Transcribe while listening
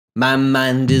My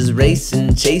mind is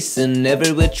racing, chasing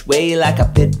every which way like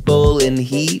a pit bull in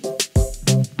heat.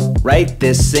 Write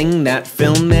this, sing that,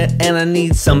 film it, and I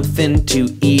need something to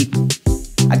eat.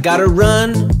 I gotta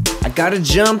run, I gotta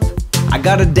jump, I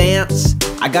gotta dance,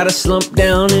 I gotta slump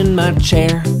down in my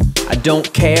chair. I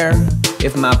don't care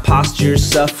if my posture's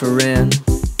suffering,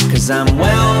 'cause I'm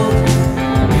whelmed.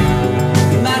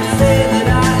 You might say that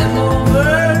I am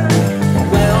overwhelmed.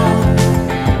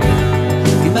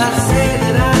 You might say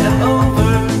that I am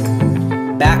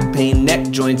over. Back pain, neck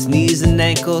joints, knees and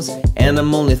ankles, and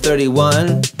I'm only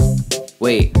 31.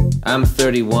 Wait, I'm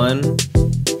 31.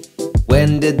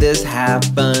 When did this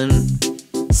happen?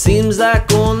 Seems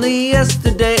like only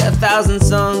yesterday 1,000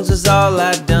 songs was all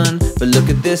I'd done. But look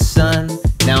at this, son,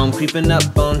 now I'm creeping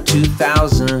up on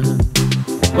 2,000.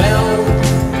 Well,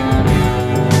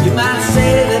 you might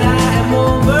say that I am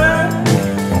overwhelmed.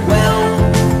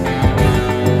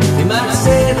 You might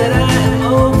say that I am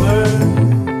over.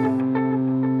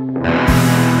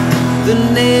 The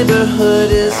neighborhood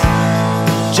is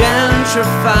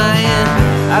gentrifying.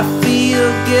 I feel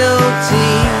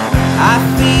guilty, I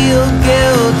feel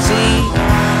guilty.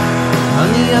 On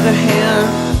the other hand,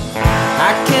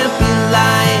 I can't be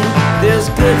lying. There's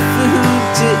good food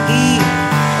to eat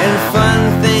and fun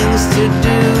things to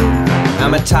do.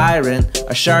 I'm a tyrant,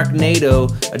 a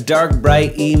sharknado, a dark,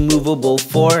 bright, immovable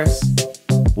force.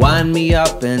 Wind me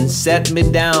up and set me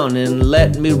down and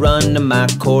let me run to my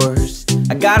course.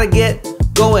 I gotta get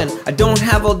going, I don't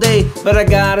have all day, but I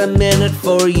got a minute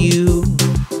for you.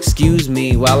 Excuse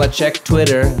me while I check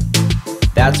Twitter.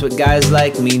 That's what guys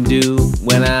like me do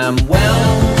when I'm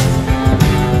whelmed.